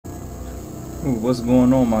Ooh, what's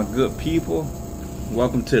going on, my good people?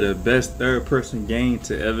 Welcome to the best third-person game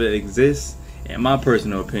to ever exist, in my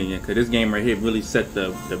personal opinion, because this game right here really set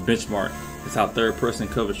the benchmark. It's how third-person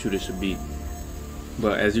cover shooters should be.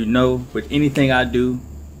 But as you know, with anything I do,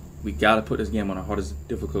 we gotta put this game on the hardest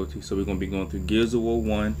difficulty. So we're gonna be going through Gears of War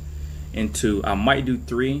 1 and 2. I might do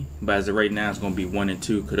 3, but as of right now, it's gonna be 1 and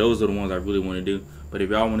 2, because those are the ones I really want to do. But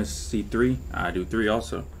if y'all want to see 3, I do 3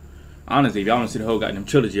 also. Honestly, if y'all want to see the whole goddamn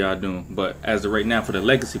trilogy, I'll do them. But as of right now, for the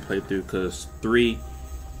Legacy playthrough, because 3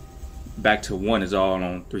 back to 1 is all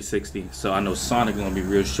on 360. So I know Sonic is going to be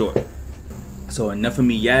real short. So enough of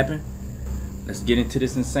me yapping. Let's get into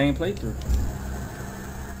this insane playthrough.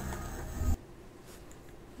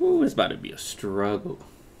 Ooh, it's about to be a struggle.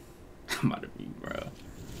 I'm about to be, bro.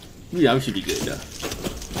 Yeah, we should be good, though.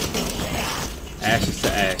 Ashes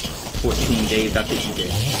to ashes. 14 days after each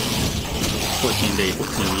day. 14 days,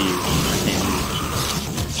 14 years. I can't do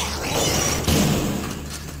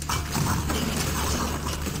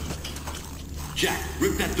it. Jack,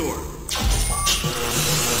 rip that door.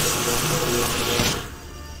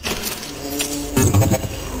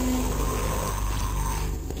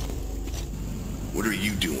 What are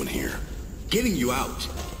you doing here? Getting you out.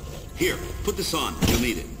 Here, put this on. You'll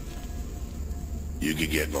need it. You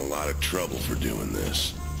could get in a lot of trouble for doing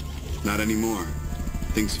this. Not anymore.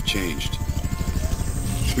 Things have changed.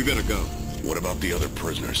 We better go. What about the other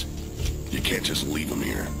prisoners? You can't just leave them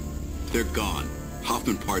here. They're gone.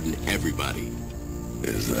 Hoffman pardoned everybody.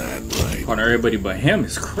 Is that right? Pardon everybody but him.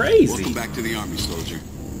 It's crazy. Welcome back to the army, soldier.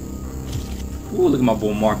 Ooh, look at my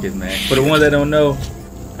boy Marcus, man. For the ones that don't know,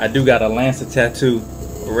 I do got a Lancer tattoo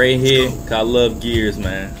right here. Cause I love Gears,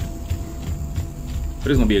 man. But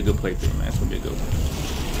it's gonna be a good playthrough, man. It's gonna be a good one.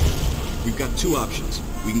 We've got two options.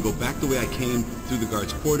 We can go back the way I came, through the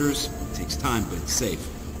guards' quarters. It takes time, but it's safe.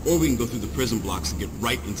 Or we can go through the prison blocks and get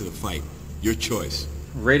right into the fight. Your choice.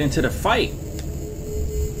 Right into the fight.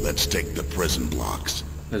 Let's take the prison blocks.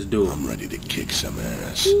 Let's do it. I'm ready to kick some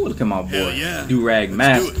ass. Ooh, look at my boy. Hell yeah. Do-rag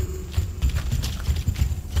mask.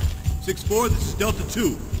 6-4, this is Delta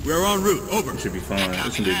 2. We're en route. Over. Should be fun.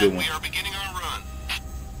 This should be a good one. We are beginning our run.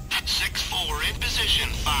 6-4 in position.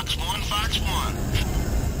 Fox 1, Fox 1.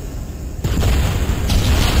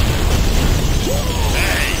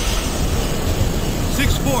 Hey!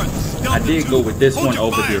 6-4. I did go with this one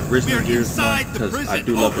over the original Gears one because I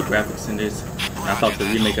do love the graphics in this. I thought the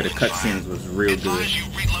remake of the cutscenes was real good. You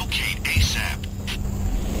relocate ASAP.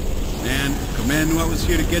 Man, if Command knew I was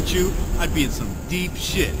here to get you, I'd be in some deep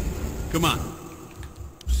shit. Come on.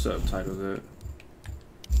 Subtitles up.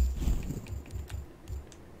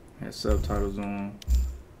 Had subtitles on.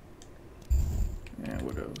 And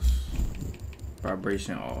what else?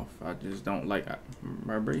 Vibration off. I just don't like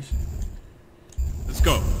vibration. Let's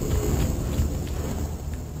go.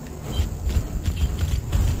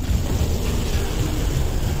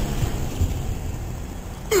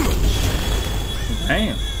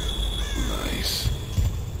 Damn. Nice.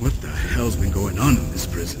 What the hell's been going on in this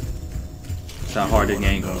prison? That's how hard this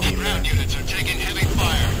game gonna be, man. Ground units are taking heavy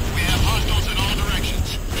fire. We have hostiles in all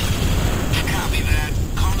directions. Copy that.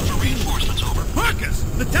 Call them for reinforcements, over. Marcus!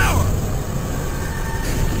 The tower!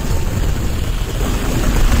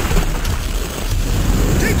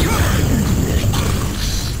 Take cover!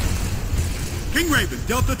 King Raven,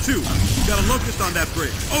 Delta 2. You got a Locust on that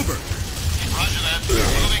bridge. Over. Roger that.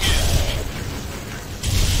 Moving in.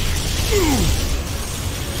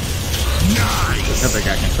 Nice! I think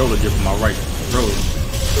I controller grip on my right controller.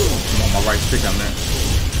 I'm on my right stick, I'm there.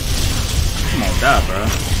 Come on, die, bro.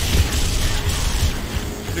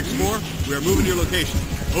 6-4, we are moving your location.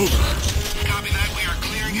 Over. Copy that. We are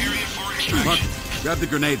clearing area for extraction. Marcus, grab the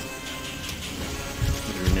grenade.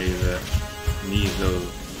 Where the grenade is at? Needs those.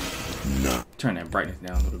 No. Turn that brightness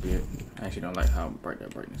down a little bit. I actually don't like how bright that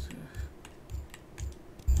brightness is.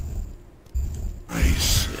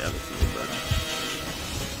 Nice. Yeah, let's see what's better.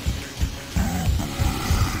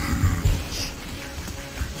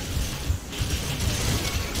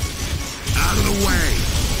 Out of the way!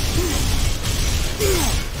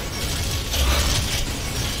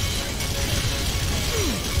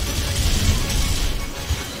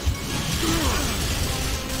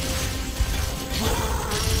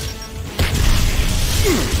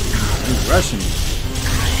 He's rushing me.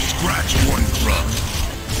 Scratch one grunt.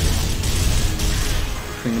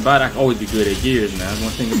 Thing about it, I can always be good at Gears, man. That's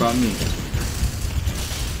one thing about me.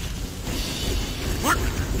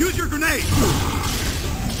 Marcus, use your grenade!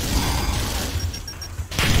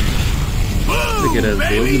 Look at us,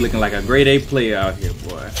 boy. We looking like a grade A player out here,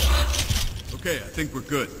 boy. Okay, I think we're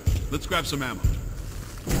good. Let's grab some ammo.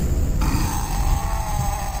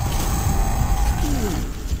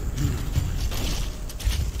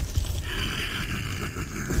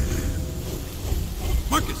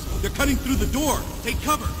 cutting through the door. Take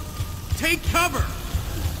cover. Take cover.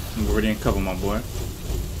 I'm already in cover, my boy.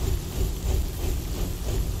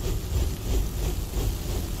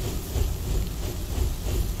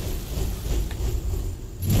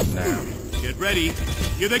 Now. Get ready.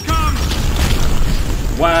 Here they come.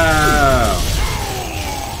 Wow.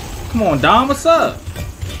 Come on, Dom. What's up?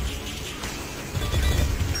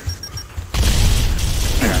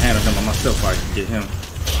 I gotta handle him by myself so I can get him.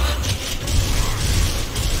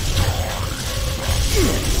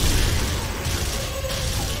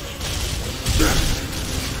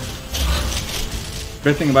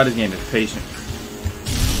 Best thing about this game is patience.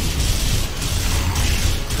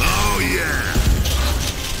 Oh yeah.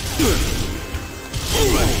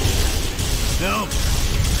 Help.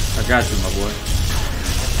 I got you, my boy.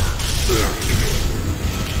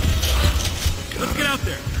 Let's get out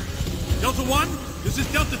there. Delta 1, this is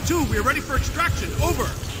Delta 2. We are ready for extraction. Over.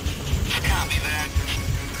 Copy that.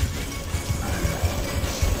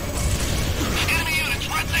 Enemy units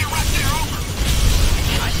right there, over.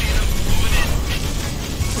 I see them. Moving in.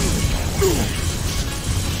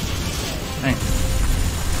 Thanks.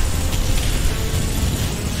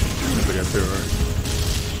 Everybody up there, right?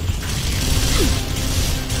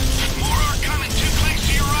 More are coming. 2 clicks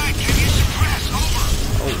to your right. Can you suppress? Over.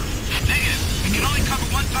 Oh. Negative. We can only cover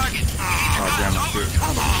 1 target. Oh, damn, that's good.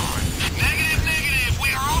 Come on. Negative.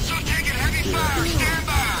 We are also taking heavy fire. Stand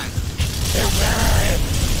by.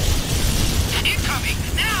 Incoming.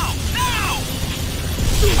 Now.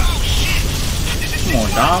 Oh, shit. This is Come on,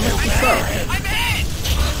 Dom. What's up? I'm ahead.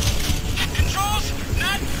 Controls,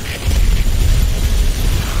 none.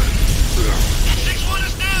 6-1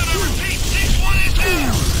 is down. I repeat, 6-1 is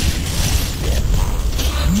down.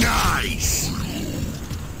 Nice.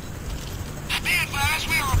 Be advised,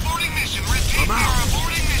 we are aborting mission. Repeat, we are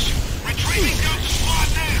aborting mission. Retrieving Delta Squad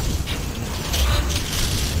now.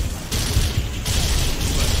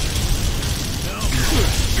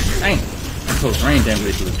 Dang. That close range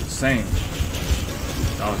damage was insane.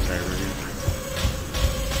 Dog tag right here.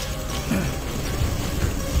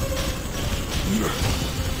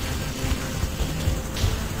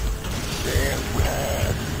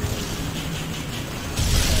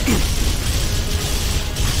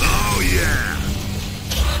 Oh yeah.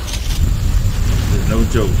 There's no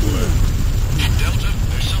joke, boy. Delta,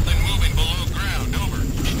 there's something moving below ground. Over.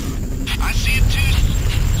 I see it too.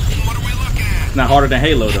 What are we looking at? It's not harder than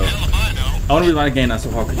Halo, though. Hell if I know. I want to be like a game not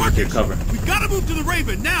so hard because you get cover. We gotta move to the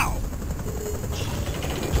Raven now.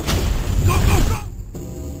 Go.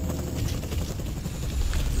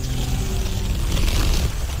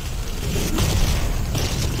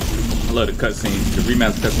 I love the cutscenes. The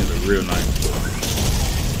remastered cutscenes are real nice.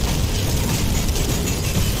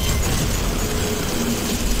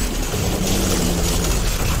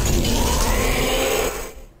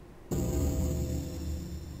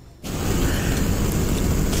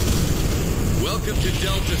 Welcome to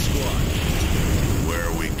Delta Squad. Where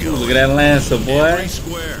are we Ooh, going? look at that Lancer, boy. Every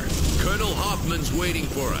square. Colonel Hoffman's waiting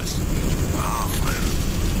for us. Hoffman.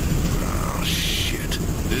 Oh shit.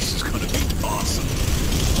 This is gonna be awesome.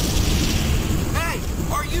 Hey,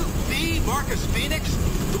 are you the Marcus Phoenix?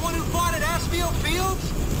 The one who fought at Asfield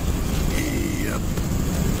Fields? Yep.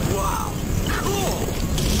 Wow, cool.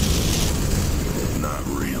 Not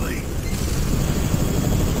really.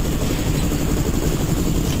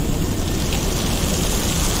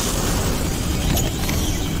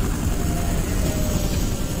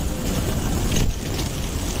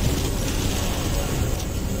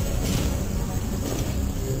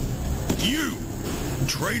 You!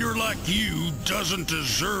 Traitor like you doesn't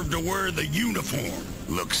deserve to wear the uniform.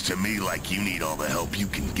 Looks to me like you need all the help you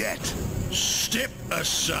can get. Step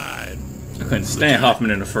aside. I couldn't stand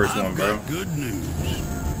Hoffman in the first one, bro. Got good news.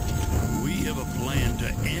 We have a plan to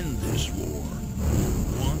end this war.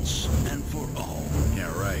 Once and for all.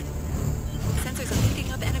 Yeah, right. Sensors are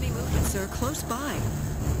picking up enemy movement, sir, close by.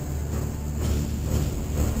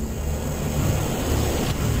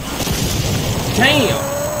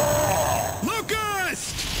 Damn!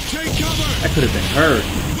 Locust! Take cover! That could have been her.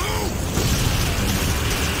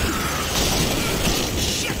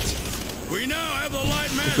 Shit! We now have the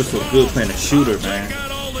light mass. This was so good playing a shooter, man. Take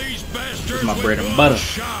out all these bastards It's my with bread and one butter.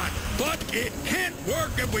 shot. But it can't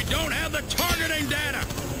work if we don't have the targeting data.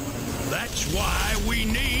 That's why we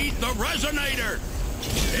need the resonator.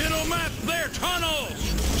 It'll map their tunnels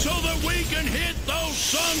so that we can hit those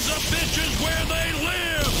sons of bitches where they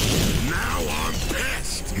live. Now I'm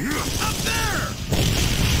pissed. Up there!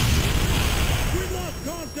 We lost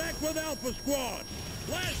contact with Alpha Squad.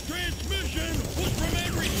 Last transmission was from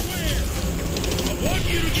every square. I want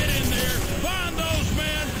you to get in there, find those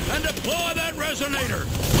men, and deploy that resonator. impersonator!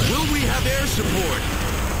 Will we have air support?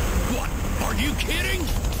 What? Are you kidding?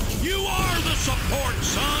 You are the support,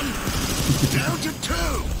 son! Down to 2!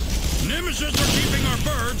 Nemesis are keeping our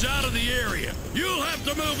birds out of the area. You'll have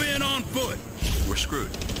to move in on foot. We're screwed.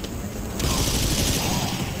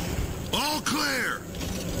 All clear!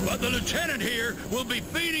 But the lieutenant here will be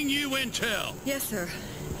feeding you intel. Yes, sir.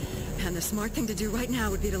 And the smart thing to do right now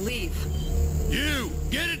would be to leave. You,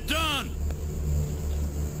 get it done!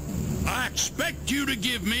 I expect you to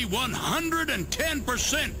give me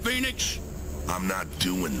 110%, Phoenix. I'm not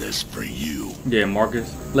doing this for you. Yeah,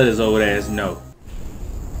 Marcus, let his old ass know.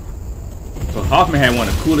 So Hoffman had one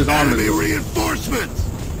of the coolest armors. Enemy reinforcements!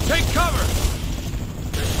 Take cover!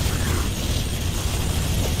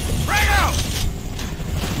 Frag out!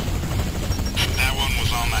 That one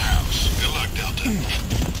was on the house. Good luck,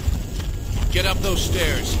 Delta. Get up those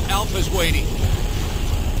stairs. Alpha's waiting.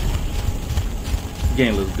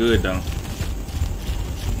 Game looks good though.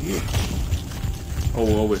 Oh,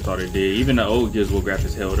 I always thought it did. Even the old Gears War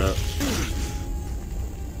graphics held up.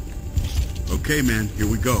 Okay, man, here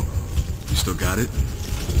we go. You still got it?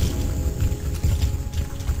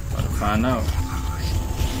 About to find out.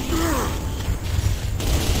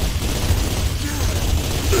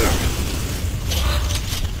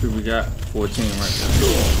 Who we got? 14 right there.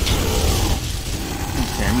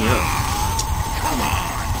 Tear me up. Come on!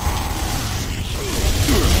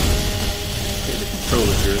 Get the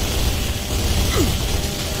controller here.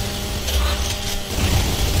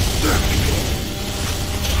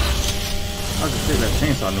 I can see that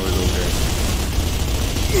chainsaw noise over there.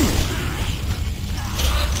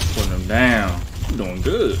 Putting them down. I'm doing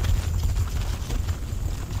good.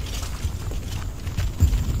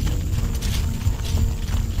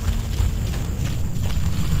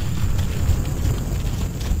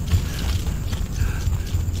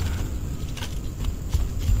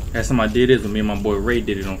 Last time I did this when me and my boy Ray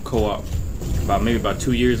did it on co-op maybe about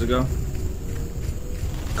 2 years ago.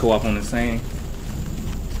 Co-op on the same.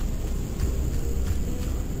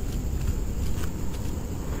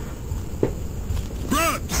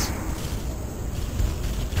 Brooks!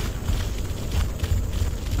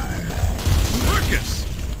 Marcus!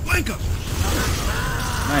 Flank him!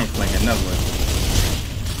 I ain't flanking nothing.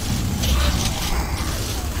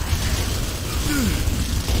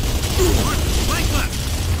 Flank left!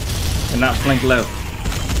 And not flank left.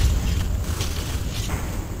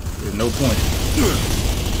 There's no point.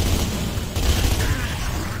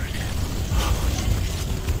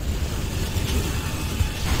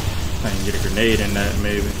 I can get a grenade in that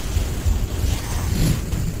maybe.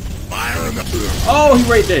 Fire in the... Oh, he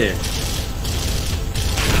right there.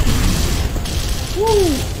 Woo!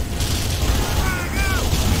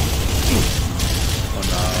 Oh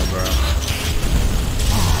nah, bro.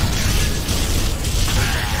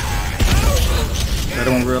 That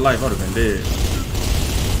on real life, I would have been dead.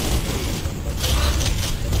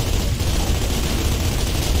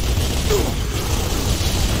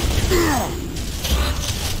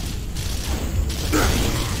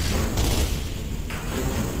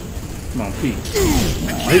 Come on, Pete.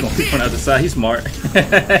 Oh, he gonna peek from the other side. He's smart.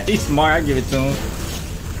 He's smart. I give it to him.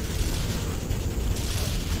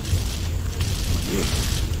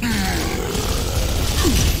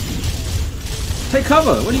 Take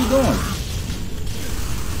cover. What are you doing?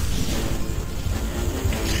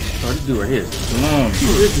 Oh, this dude right here. Come on. Who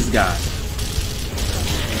is this guy?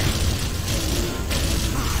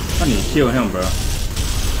 I need to kill him, bro.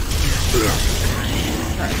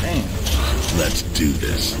 God damn. Let's do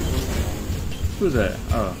this. Who's that?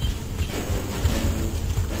 Oh.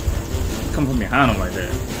 Come from behind him like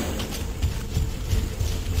that.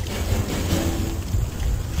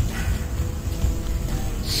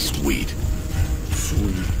 Sweet.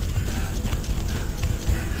 Sweet.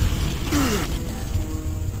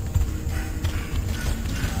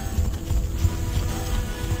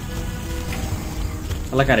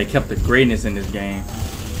 I like how they kept the greatness in this game.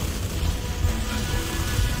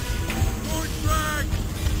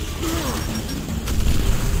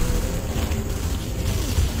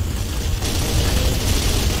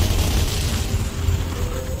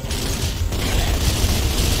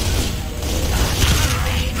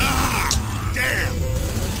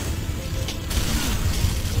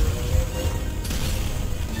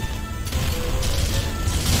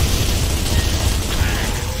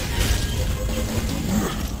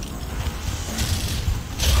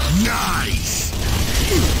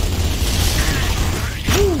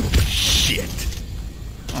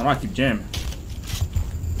 I keep jamming.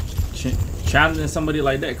 Challenging somebody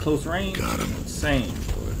like that close range. Got him. Insane.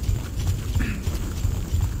 Boy.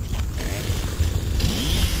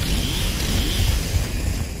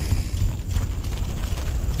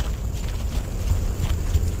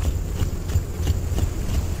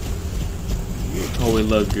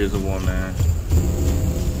 always love Gears of War, man.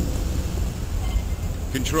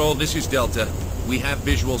 Control, this is Delta. We have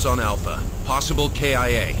visuals on Alpha. Possible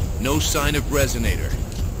KIA. No sign of resonator.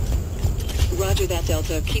 Roger that,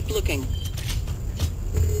 Delta. Keep looking.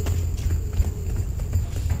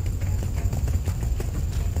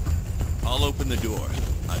 I'll open the door.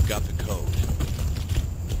 I've got the code.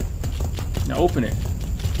 Now open it.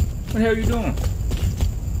 What the hell are you doing?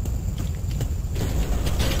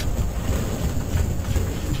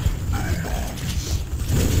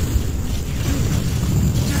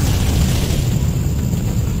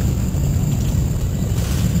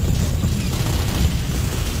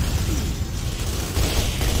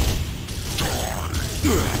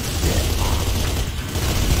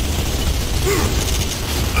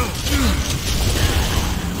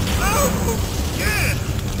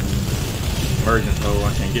 Emergence hole,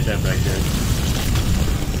 I can't get that back there.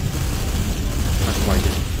 That's like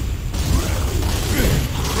it.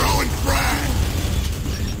 Throwing frag!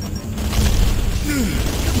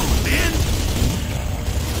 Come on, man!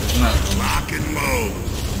 It's not. Lock and load!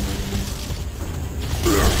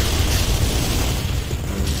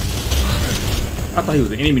 I thought he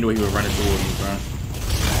was an enemy the way he was running towards me, bro.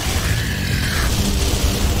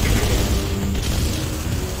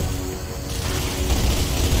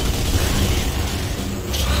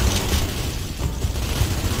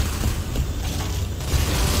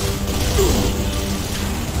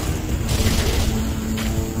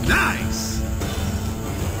 Nice!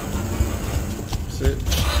 That's it.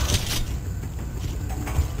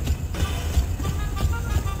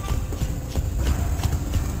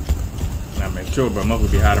 Now make sure, bro. Mother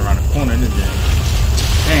would be hiding around the corner in this game.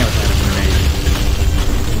 Damn, it's had a grenade.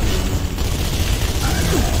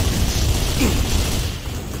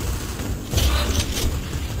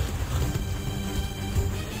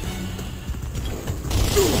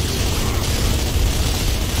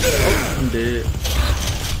 Oh, I'm dead.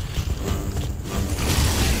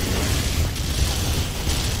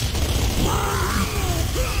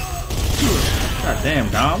 God damn,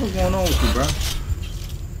 Dom, what's going on with you, bro?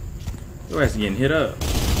 Your ass is getting hit up.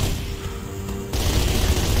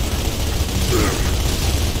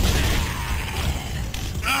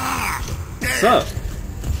 What's up?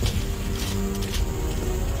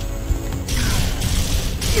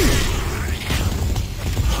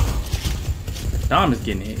 Dom is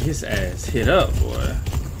getting his ass hit up, boy.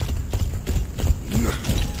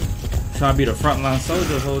 Trying to be the frontline soldier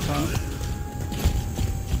the whole time.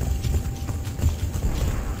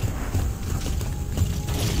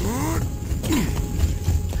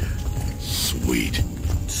 Sweet.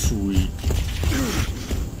 Sweet.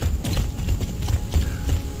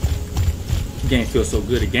 The game feels so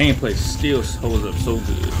good. The gameplay still holds up so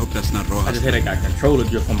good. I hope that's not raw. I just had that controller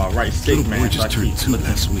drift on my right stick, Little boy man. So I just turned keep 2 looking.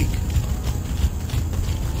 last week.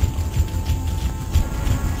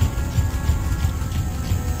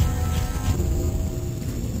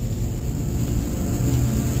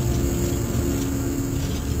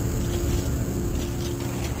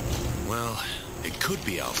 Well, it could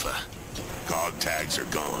be Alpha. Cog tags are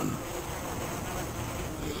gone.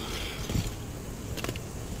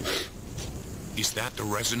 Is that the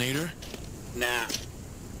resonator? Nah.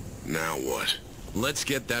 Now what? Let's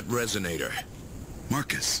get that resonator.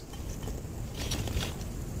 Marcus.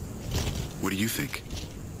 What do you think?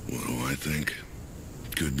 What do I think?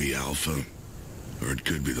 It could be Alpha, or it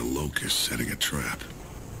could be the Locust setting a trap.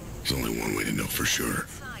 There's only one way to know for sure.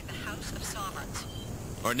 Inside the House of Sovereigns.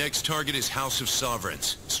 Our next target is House of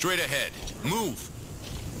Sovereigns. Straight ahead. Move!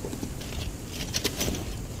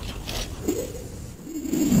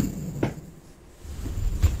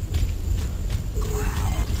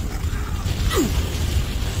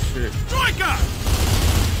 Shit. Striker!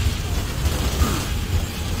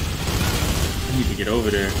 I need to get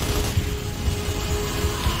over there.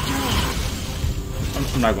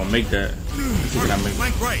 I'm not gonna make that. Let's see what I make.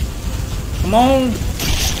 Flank right. Come on.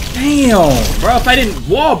 Damn, bro. If I didn't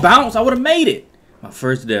wall bounce, I would have made it. My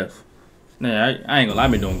first death. Nah, I ain't gonna lie.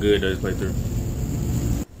 I've been doing good though, this playthrough.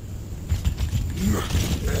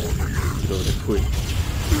 Get over there quick.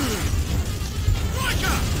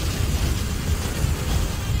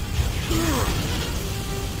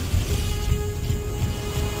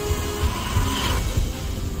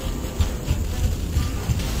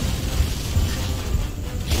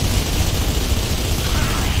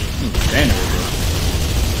 Standing with it.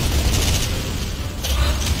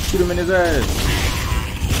 Shoot him in his ass.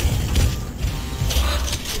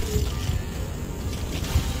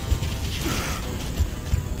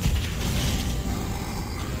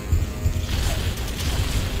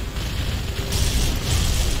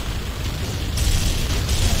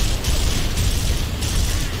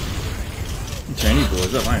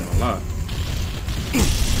 lie.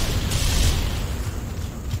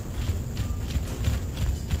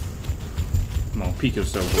 Come on, peek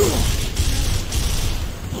yourself, bro.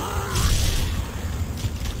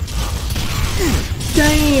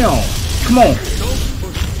 Damn! Come on!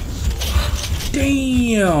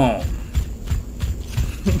 Damn!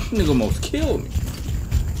 Nigga almost killed me.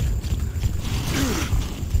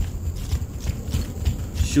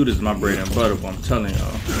 Shooters my bread and butter, but I'm telling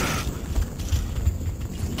y'all.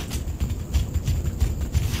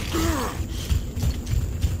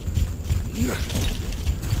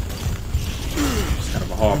 It's kind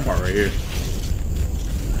of a hard part right here.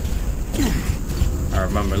 I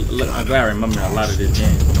remember. Look, I'm glad I remember a lot of this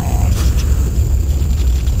game.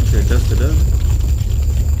 Okay, dust to dust.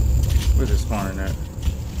 Where's it spawning at?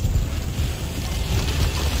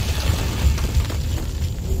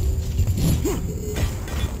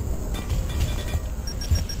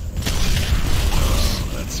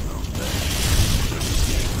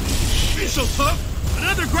 So tough!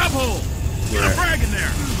 Another grab hole! Get a frag in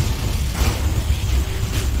there!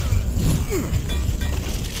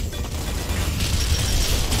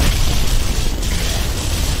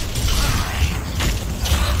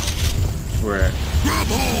 We're at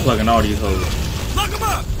plugging all these holes. Lock them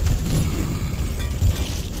up!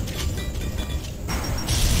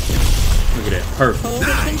 Look at that, perfect. Hold it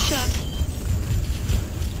and shut.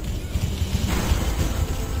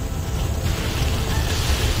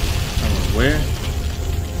 Where?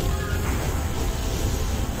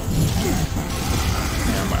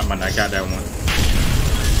 Yeah, I might not got that one.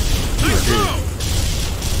 Nice throw!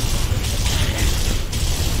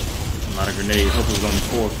 A lot of grenades. Hopefully it's only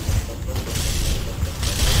 4.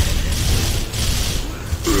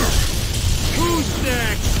 Who's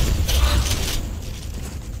next?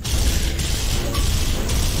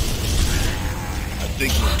 I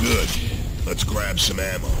think we're good. Let's grab some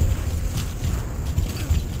ammo.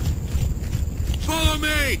 Follow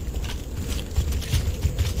me!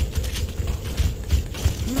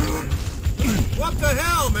 What the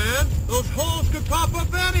hell, man? Those holes could pop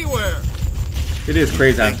up anywhere! It is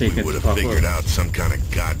crazy. I think We it's would have pop figured up. out some kind of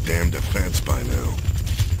goddamn defense by now.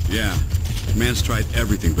 Yeah. Man's tried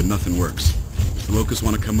everything, but nothing works. If the Locusts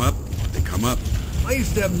want to come up, they come up. I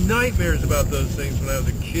used to have nightmares about those things when I was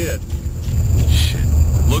a kid. Shit.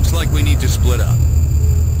 Looks like we need to split up.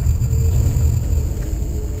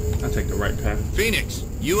 I'll take the right path. Phoenix,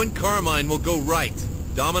 you and Carmine will go right.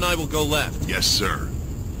 Dom and I will go left. Yes, sir.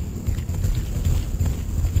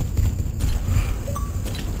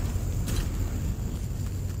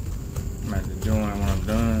 I'm at the joint when I'm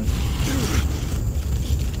done.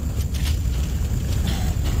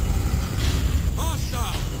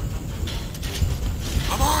 Hostile!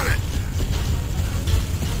 I'm on it!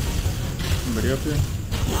 Somebody up here?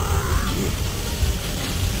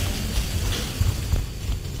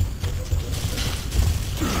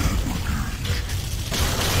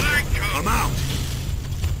 I'm out!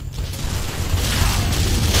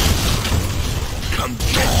 Come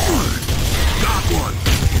get one! Got one!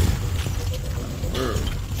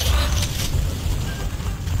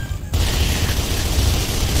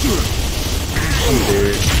 I'm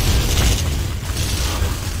dead.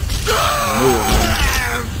 Move,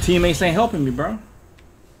 man. Teammates ain't helping me, bro.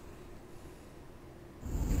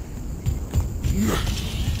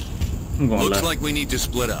 I'm going Looks left. like we need to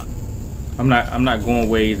split up. I'm not going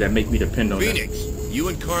ways that make me depend on them. Phoenix, you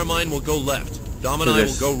and Carmine will go left. Dom and I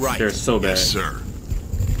will go right. They're so bad. Yes, sir.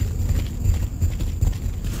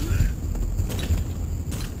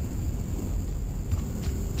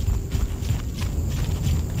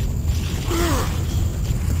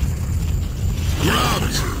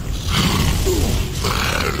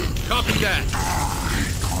 Copy that.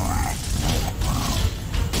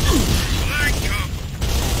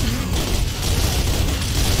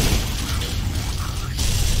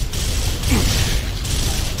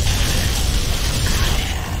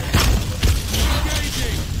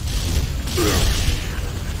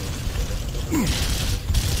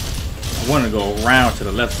 I want to go around to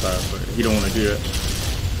the left side, but he don't want to do that.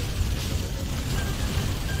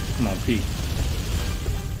 Come on, Pete.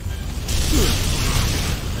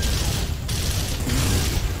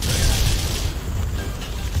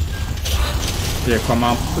 Yeah, come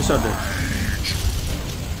on, push up there.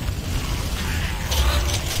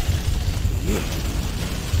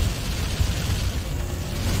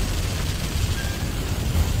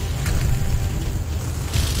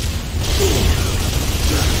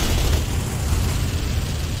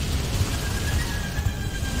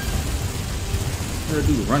 Where the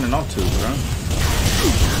dude running off to, bro?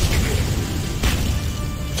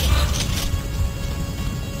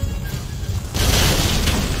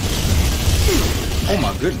 Oh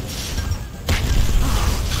my goodness.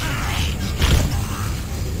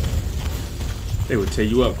 They would tear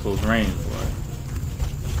you up close range, boy.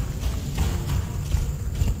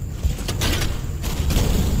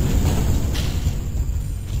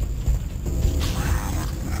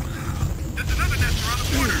 There's another nester on the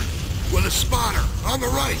border. With a spotter, on the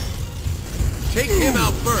right. Take him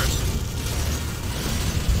out first.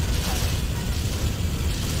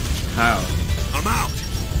 How? I'm out.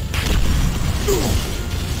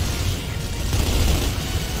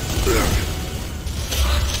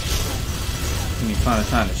 Can you find a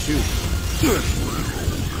time to shoot?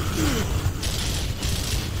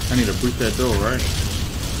 I need to breach that door, right?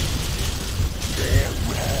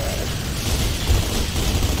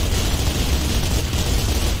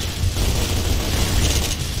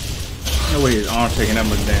 No way his arm's taking that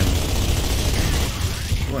much damage.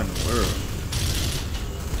 What in the world?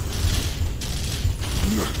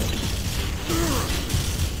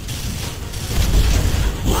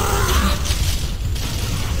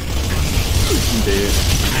 I'm dead.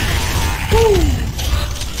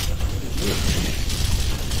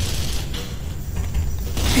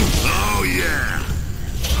 Oh, yeah.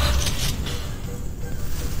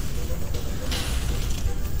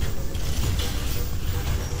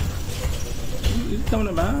 He's coming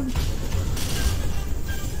to mine.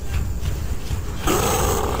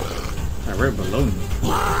 Right below me.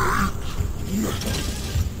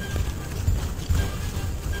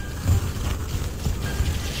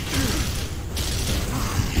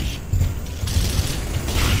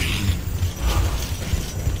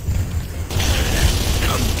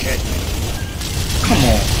 Come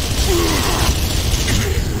on.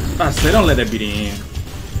 I said don't let that be the end.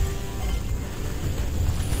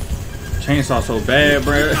 Chainsaw so bad,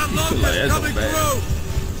 bruh. Like, that's so bad.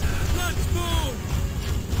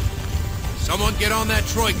 Someone get on that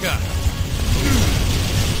troika.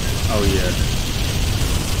 Oh yeah.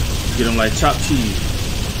 Get him like chopped cheese.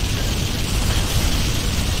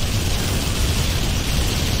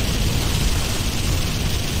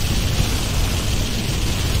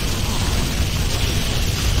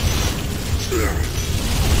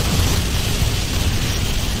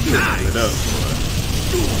 Nice. It up, boy.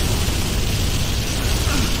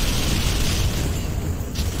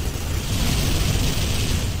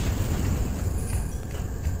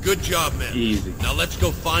 Good job, man. Easy. Now let's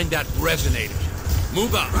go find that resonator.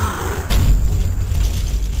 Move out.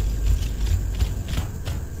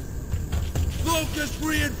 Locust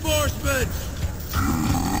reinforcements!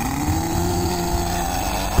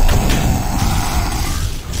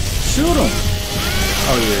 Shoot him!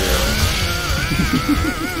 Oh yeah.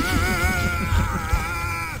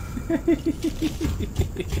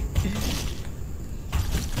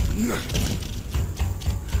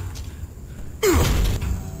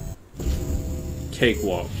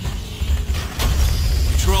 Cakewalk.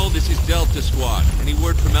 Control, this is Delta Squad. Any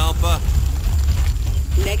word from Alpha?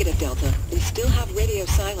 Negative, Delta. We still have radio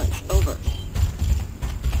silence. Over.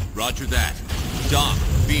 Roger that. Dom,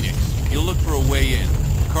 Phoenix, you'll look for a way in.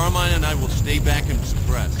 Carmine and I will stay back and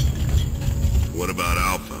suppress. What about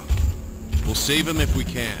Alpha? We'll save him if we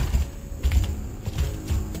can.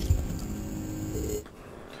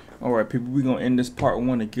 Alright people, we're going to end this part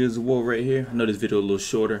 1 of Gears of War right here. I know this video a little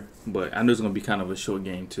shorter, but I know it's going to be kind of a short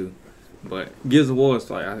game too. But Gears of War is,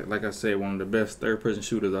 like I said, one of the best third-person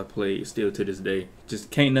shooters I played still to this day.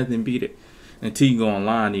 Just can't nothing beat it. Until you go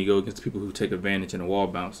online and you go against people who take advantage in the wall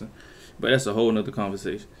bouncing. But that's a whole nother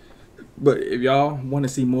conversation. But if y'all want to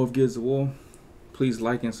see more of Gears of War, please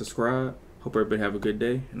like and subscribe. Hope everybody have a good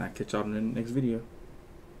day, and I'll catch y'all in the next video.